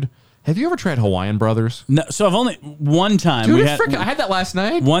of food. Have you ever tried Hawaiian Brothers? No, so I've only one time. Dude, I had that last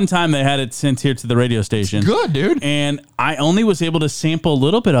night. One time they had it sent here to the radio station. It's good, dude. And I only was able to sample a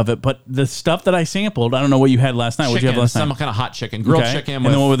little bit of it, but the stuff that I sampled, I don't know what you had last night. What did you have last night? Some kind of hot chicken, grilled chicken, and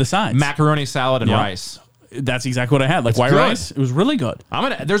then what were the sides? Macaroni salad and rice. That's exactly what I had. Like white rice. It was really good.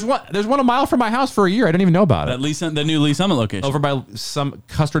 There's one a mile from my house for a year. I didn't even know about it. The new Lee Summit location. Over by some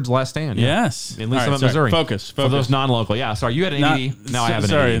Custard's Last Stand. Yes. In Lee Summit, Missouri. Focus. For those non-local. Yeah. Sorry, you had an 80. Now I have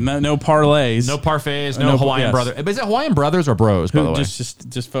an 80. Sorry, no parlays. No parfaits. No Hawaiian Brothers. Is it Hawaiian Brothers or Bros, by the way?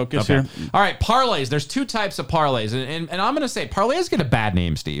 Just focus here. All right, parlays. There's 2 types of parlays. And I'm going to say parlays get a bad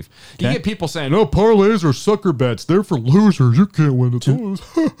name, Steve. You get people saying, oh, parlays are sucker bets. They're for losers. You can't win at those.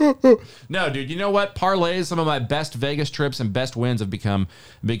 No, dude. You know what? Parlays, some of my best Vegas trips and best wins have become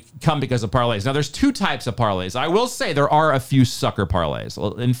because of parlays. Now, there's 2 types of parlays. I will say there are a few sucker parlays,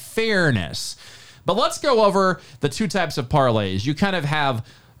 in fairness. But let's go over the 2 types of parlays. You kind of have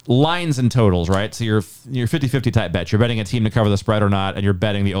lines and totals, right? So you're 50-50 type bets. You're betting a team to cover the spread or not, and you're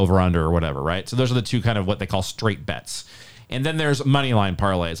betting the over-under or whatever, right? So those are the 2 kind of what they call straight bets. And then there's money line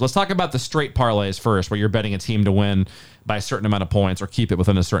parlays. Let's talk about the straight parlays first, where you're betting a team to win by a certain amount of points or keep it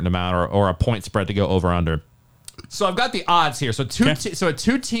within a certain amount or a point spread to go over-under. So I've got the odds here. So a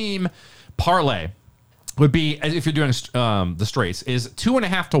 2-team parlay would be, if you're doing the straights, is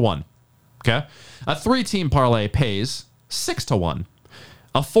 2.5 to 1. Okay. A 3-team parlay pays 6 to 1.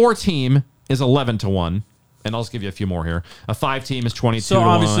 A 4-team is 11 to 1. And I'll just give you a few more here. A 5-team is 22 to 1. So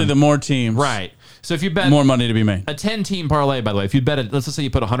obviously the more teams. Right. So if you bet more money to be made. A 10-team parlay, by the way, if you bet it, let's just say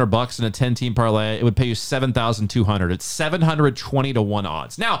you put $100 in a 10-team parlay, it would pay you $7,200. It's 720 to 1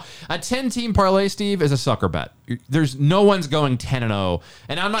 odds. Now, a 10-team parlay, Steve, is a sucker bet. There's no one's going 10-0.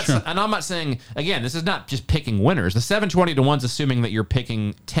 And I'm not saying, again, this is not just picking winners. The 720 to 1's assuming that you're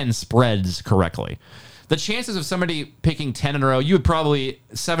picking 10 spreads correctly. The chances of somebody picking 10 in a row, you would probably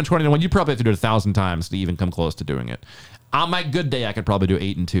 720 to 1. You'd probably have to do it 1,000 times to even come close to doing it. On my good day, I could probably do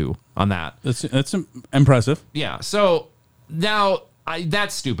 8-2 on that. That's impressive. Yeah. So now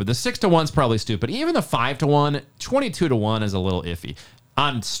that's stupid. The 6 to 1's probably stupid. Even the 5 to 1, 22 to 1 is a little iffy.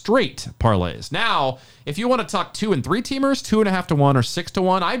 on straight parlays. Now, if you want to talk 2 and 3 teamers, 2.5 to 1 or 6 to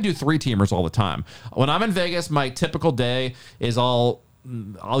 1, I do 3 teamers all the time. When I'm in Vegas, my typical day is I'll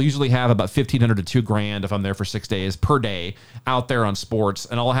usually have about $1,500 to $2,000 if I'm there for 6 days per day out there on sports,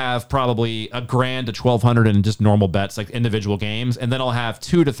 and I'll have probably $1,000 to $1,200 in just normal bets, like individual games, and then I'll have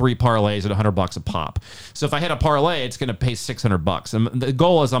 2 to 3 parlays at $100 a pop. So if I hit a parlay, it's going to pay $600, and the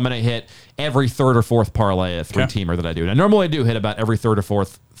goal is I'm going to hit every third or fourth parlay a 3-teamer that I do. And I normally do hit about every third or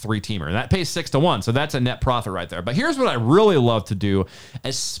fourth 3-teamer, and that pays 6 to 1, so that's a net profit right there. But here's what I really love to do,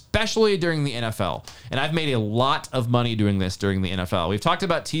 especially during the NFL, and I've made a lot of money doing this during the NFL. We've talked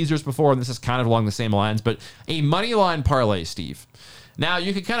about teasers before, and this is kind of along the same lines, but a money line parlay, Steve. Now,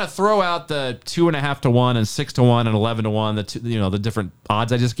 you could kind of throw out the 2.5 to 1 and 6 to 1 and 11 to 1, the different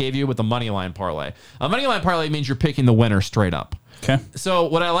odds I just gave you with the money line parlay. A money line parlay means you're picking the winner straight up. Okay. So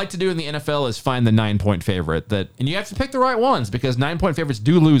what I like to do in the NFL is find the 9-point favorite, and you have to pick the right ones because 9-point favorites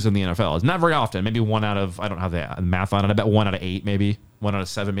do lose in the NFL. It's not very often. Maybe 1 out of, I don't have the math on it. I bet 1 out of 8, maybe 1 out of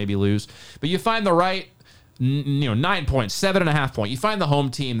 7, maybe lose. But you find the right, 9 points, 7.5 point. You find the home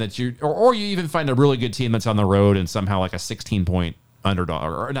team that or you even find a really good team that's on the road and somehow like a 16-point underdog,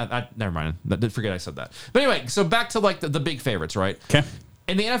 or not. Never mind. Forget I said that. But anyway, so back to like the big favorites, right? Okay.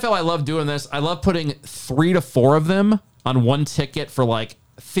 In the NFL, I love doing this. I love putting 3 to 4 of them on one ticket for like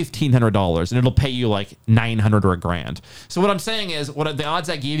 $1,500, and it'll pay you like $900 or $1,000. So what I'm saying is, what the odds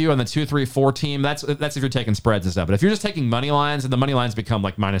I give you on the 2, 3, 4 team, that's if you're taking spreads and stuff. But if you're just taking money lines, and the money lines become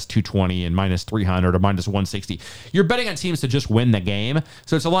like minus 220 and minus 300 or minus 160, you're betting on teams to just win the game.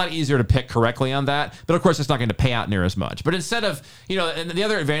 So it's a lot easier to pick correctly on that. But of course, it's not going to pay out near as much. But instead of, and the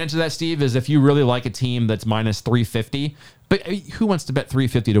other advantage of that, Steve, is if you really like a team that's minus 350. But who wants to bet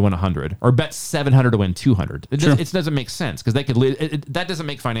 350 to win 100 or bet 700 to win 200? It doesn't make sense because they could. That doesn't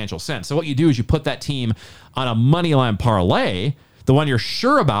make financial sense. So what you do is you put that team on a money line parlay, the one you're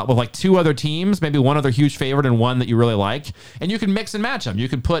sure about, with like 2 other teams, maybe one other huge favorite and one that you really like, and you can mix and match them. You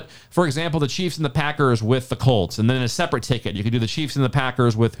could put, for example, the Chiefs and the Packers with the Colts, and then a separate ticket. You could do the Chiefs and the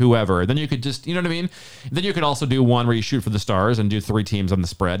Packers with whoever. Then you could just, you know what I mean? Then you could also do one where you shoot for the stars and do 3 teams on the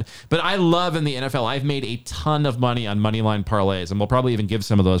spread. But I love in the NFL, I've made a ton of money on money line parlays, and we'll probably even give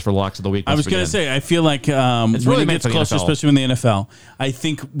some of those for locks of the week. I was going to say, I feel like it's really when it gets closer, especially in the NFL, I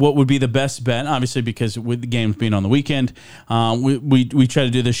think what would be the best bet, obviously because with the games being on the weekend, we try to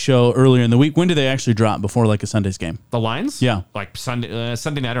do this show earlier in the week. When do they actually drop before like a Sunday's game? The lines? Yeah. Like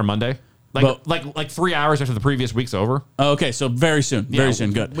Sunday night or Monday? Like 3 hours after the previous week's over. Oh, okay, so very soon. Very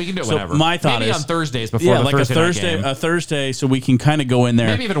soon. Good. We can do it whenever. My thought maybe is on Thursdays before the like a Thursday, so we can kind of go in there.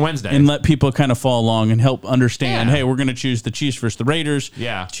 Maybe even Wednesday. And let people kind of follow along and help understand, hey, we're going to choose the Chiefs versus the Raiders.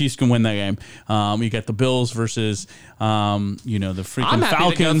 Yeah. Chiefs can win that game. You got the Bills versus the freaking I'm happy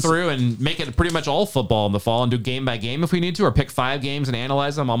Falcons. To go through and make it pretty much all football in the fall and do game by game if we need to, or pick 5 games and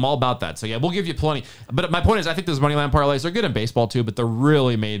analyze them. I'm all about that. So yeah, we'll give you plenty. But my point is, I think those money line parlays are good in baseball too, but they're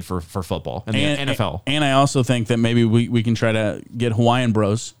really made for football and the NFL. And I also think that maybe we can try to get Hawaiian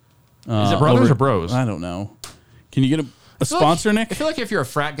Bros. Is it brothers or bros? I don't know. Can you get a sponsor, Nick? I feel like if you're a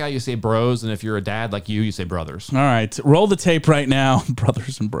frat guy, you say bros, and if you're a dad like you say brothers. All right. Roll the tape right now,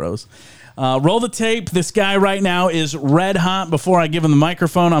 brothers and bros. Roll the tape. This guy right now is red hot. Before I give him the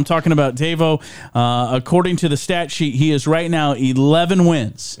microphone, I'm talking about Davo. According to the stat sheet, he is right now 11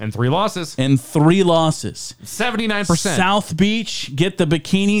 wins. And 3 losses. 79%. South Beach, get the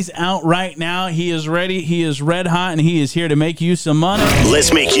bikinis out right now. He is ready. He is red hot, and he is here to make you some money.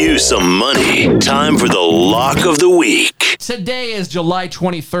 Let's make you some money. Time for the lock of the week. Today is July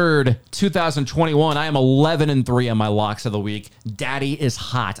 23rd, 2021. I am 11-3 on my locks of the week. Daddy is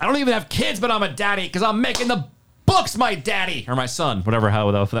hot. I don't even have kids, but I'm a daddy because I'm making the books my daddy. Or my son, whatever,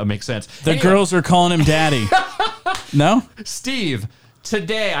 how that makes sense. The girls are calling him daddy. No? Steve,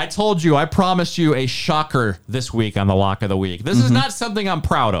 today I promised you a shocker this week on the lock of the week. This is not something I'm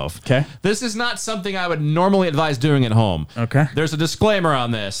proud of. Okay. This is not something I would normally advise doing at home. Okay. There's a disclaimer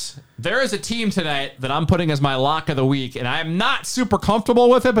on this. There is a team tonight that I'm putting as my lock of the week, and I'm not super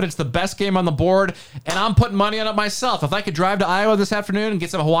comfortable with it, but it's the best game on the board, and I'm putting money on it myself. If I could drive to Iowa this afternoon and get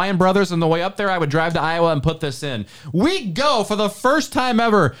some Hawaiian Brothers on the way up there, I would drive to Iowa and put this in. We go for the first time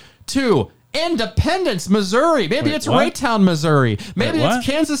ever to Independence, Missouri. Maybe it's Raytown, Missouri. Maybe it's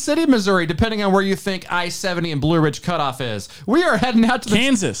Kansas City, Missouri, depending on where you think I-70 and Blue Ridge cutoff is. We are heading out to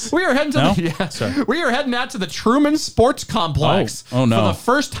Kansas. We are heading to we are heading out to the Truman Sports Complex. Oh no. For the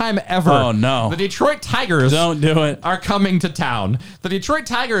first time ever. Oh no. The Detroit Tigers don't do it. Are coming to town. The Detroit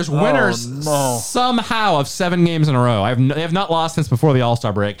Tigers winners somehow of 7 games in a row. They have not lost since before the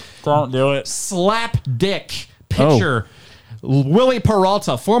All-Star break. Don't do it. Slap dick pitcher. Willie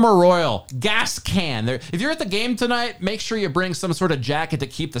Peralta, former Royal, gas can. If you're at the game tonight, make sure you bring some sort of jacket to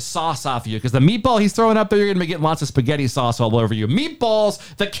keep the sauce off you, because the meatball he's throwing up there, you're going to be getting lots of spaghetti sauce all over you.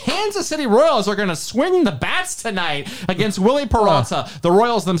 Meatballs, the Kansas City Royals are going to swing the bats tonight against Willie Peralta. The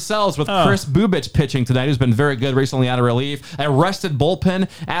Royals themselves with Chris Bubich pitching tonight, who's been very good recently out of relief. A rested bullpen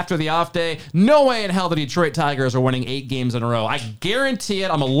after the off day. No way in hell the Detroit Tigers are winning 8 games in a row. I guarantee it.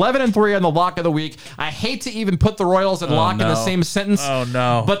 I'm 11-3 on the lock of the week. I hate to even put the Royals and lock in the same sentence. Oh,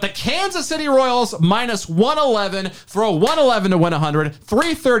 no. But the Kansas City Royals minus 111. Throw 111 to win 100.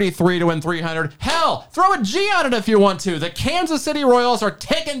 333 to win 300. Hell, throw a G on it if you want to. The Kansas City Royals are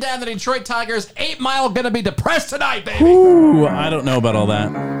taking down the Detroit Tigers. 8 Mile going to be depressed tonight, baby. Ooh, I don't know about all that.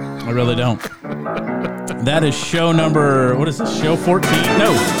 I really don't. That is show number, what is this, show 14?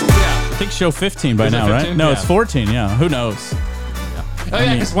 No. Yeah. I think show 15 by now, 15? Right? No, it's 14, yeah. Who knows? Oh,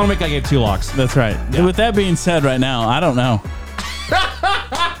 yeah, because 1 week I gave 2 locks. That's right. Yeah. With that being said right now, I don't know.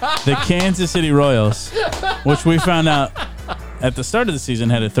 The Kansas City Royals, which we found out at the start of the season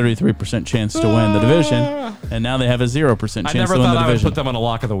had a 33% chance to win the division, and now they have a 0% chance to win the division. I never thought I would put them on a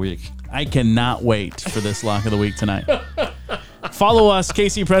lock of the week. I cannot wait for this lock of the week tonight. Follow us,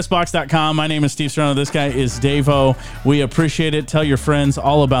 kcpressbox.com. My name is Steve Serrano. This guy is Davo. We appreciate it. Tell your friends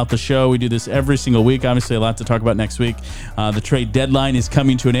all about the show. We do this every single week. Obviously, a lot to talk about next week. The trade deadline is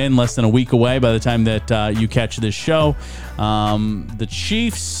coming to an end, less than a week away by the time that you catch this show. The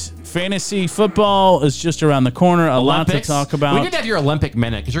Chiefs fantasy football is just around the corner. A lot to talk about. We need to have your Olympic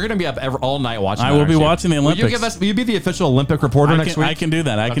minute, because you're going to be up all night watching. I will be watching the Olympics. Will you be the official Olympic reporter next week? I can do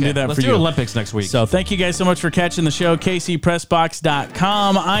that. I can do that for you. Let's do Olympics next week. So thank you guys so much for catching the show.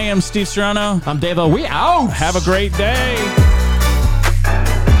 KCPressbox.com. I am Steve Serrano. I'm Davo. We out. Have a great day.